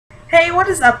Hey, what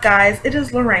is up, guys? It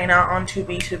is Lorena on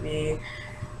 2B2B,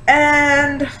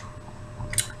 and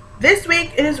this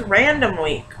week is random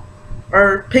week,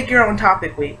 or pick your own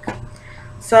topic week.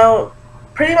 So,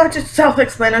 pretty much it's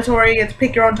self-explanatory, it's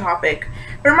pick your own topic.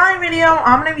 For my video,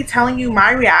 I'm going to be telling you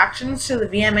my reactions to the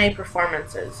VMA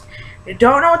performances. If you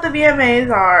don't know what the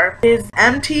VMAs are, it is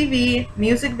MTV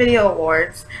Music Video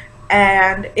Awards,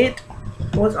 and it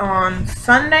was on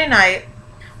Sunday night,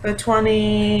 the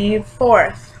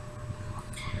 24th.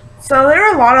 So there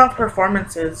are a lot of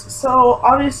performances. So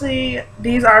obviously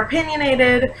these are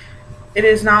opinionated. It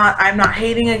is not. I'm not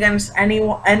hating against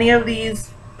any of these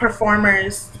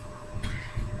performers.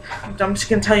 I'm just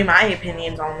gonna tell you my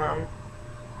opinions on them.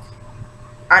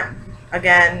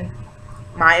 Again,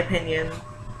 my opinion,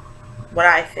 what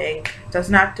I think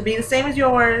doesn't have to be the same as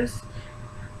yours.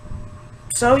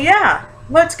 So yeah,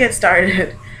 let's get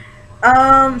started.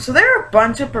 So there are a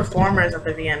bunch of performers at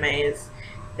the VMAs.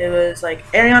 It was like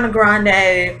Ariana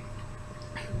Grande,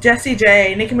 Jessie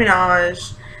J, Nicki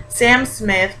Minaj, Sam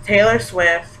Smith, Taylor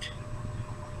Swift,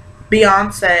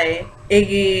 Beyonce,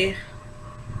 Iggy,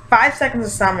 5 Seconds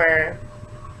of Summer.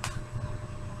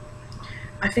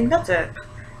 I think that's it.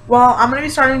 Well, I'm going to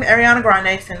be starting with Ariana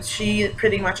Grande since she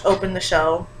pretty much opened the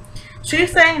show. She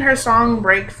sang her song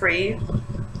Break Free.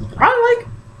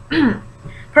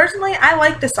 Personally, I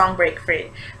like the song Break Free,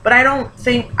 but I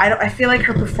feel like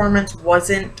her performance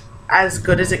wasn't as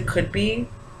good as it could be,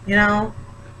 you know?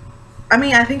 I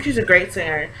mean, I think she's a great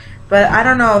singer, but I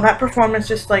don't know, that performance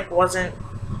just like wasn't,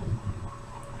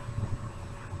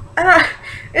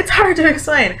 it's hard to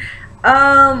explain.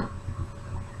 I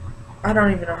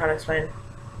don't even know how to explain.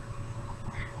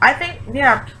 I think,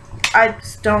 yeah, I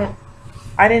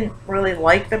didn't really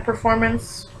like the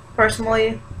performance,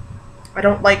 personally. I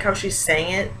don't like how she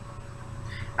sang it.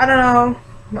 I don't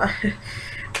know.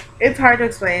 It's hard to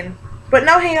explain. But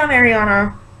no hate on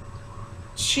Ariana.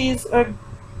 She's a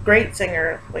great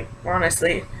singer, like,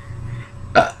 honestly.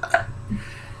 The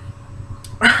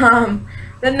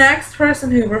next person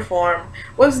who performed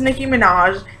was Nicki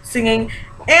Minaj singing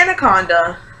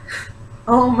Anaconda.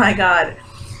 Oh my god.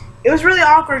 It was really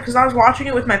awkward because I was watching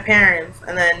it with my parents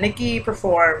and then Nicki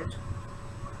performed.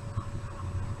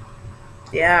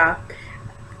 Yeah.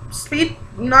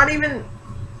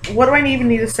 What do I even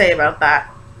need to say about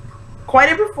that? Quite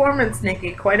a performance,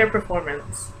 Nicki. Quite a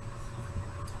performance.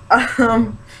 But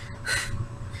can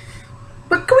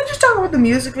we just talk about the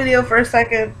music video for a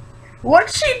second? What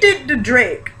she did to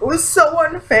Drake was so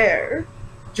unfair.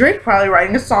 Drake probably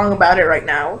writing a song about it right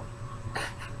now.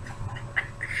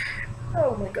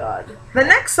 Oh my god. The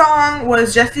next song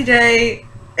was Jessie J,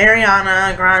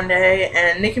 Ariana Grande,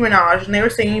 and Nicki Minaj, and they were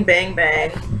singing Bang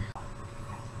Bang.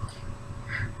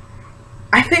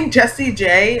 I think Jessie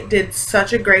J did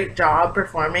such a great job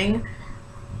performing.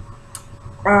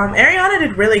 Ariana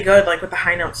did really good, like, with the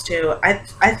high notes, too. I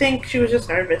think she was just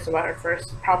nervous about her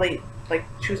first, probably, like,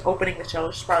 she was opening the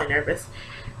show, she's probably nervous.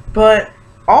 But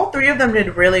all three of them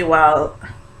did really well.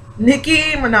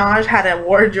 Nicki Minaj had a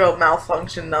wardrobe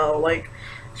malfunction, though. Like,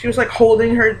 she was, like,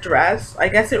 holding her dress. I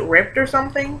guess it ripped or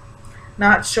something.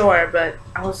 Not sure, but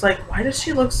I was like, why does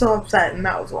she look so upset? And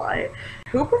that was why.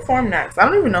 Who performed next? I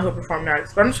don't even know who performed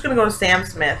next, but I'm just gonna go to Sam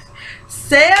Smith.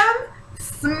 Sam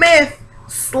Smith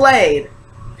slayed.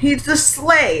 He just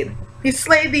slayed. He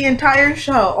slayed the entire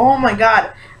show. Oh my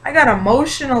god. I got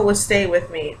emotional with Stay With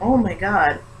Me. Oh my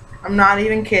god. I'm not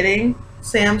even kidding.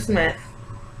 Sam Smith.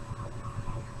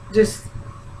 Just,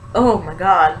 oh my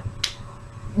god.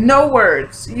 No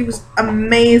words. He was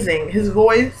amazing. His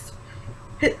voice.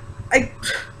 I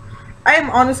am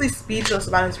honestly speechless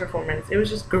about his performance. It was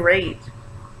just great.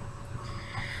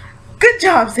 Good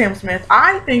job, Sam Smith.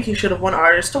 I think he should have won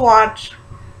Artist to Watch.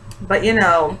 But, you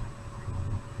know,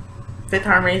 Fifth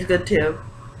Harmony is good too.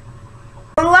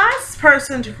 The last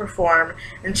person to perform,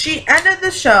 and she ended the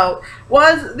show,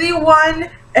 was the one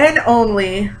and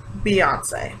only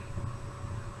Beyonce.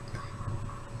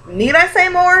 Need I say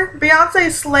more? Beyonce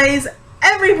slays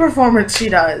every performance she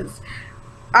does.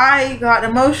 I got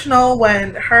emotional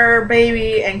when her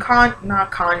baby and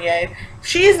not Kanye.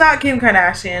 She's not Kim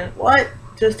Kardashian. What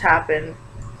just happened?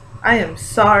 I am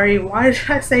sorry. Why did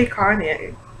I say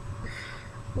Kanye?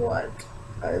 What?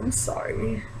 I'm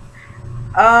sorry.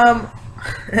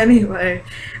 Anyway,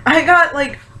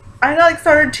 I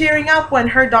started tearing up when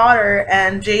her daughter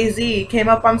and Jay-Z came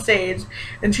up on stage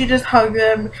and she just hugged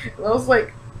them. And I was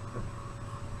like,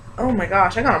 oh my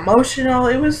gosh, I got emotional.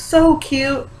 It was so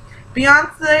cute.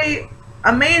 Beyonce,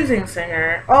 amazing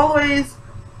singer. Always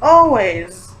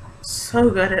so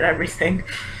good at everything.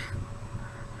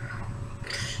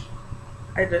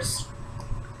 It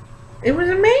was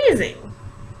amazing.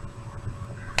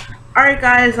 Alright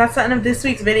guys, that's the end of this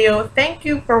week's video. Thank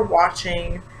you for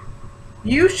watching.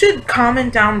 You should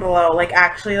comment down below, like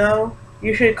actually though,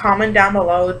 you should comment down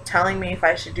below telling me if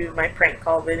I should do my prank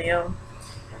call video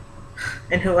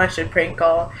and who I should prank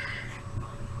call.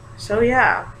 So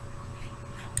yeah.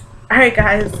 Alright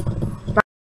guys.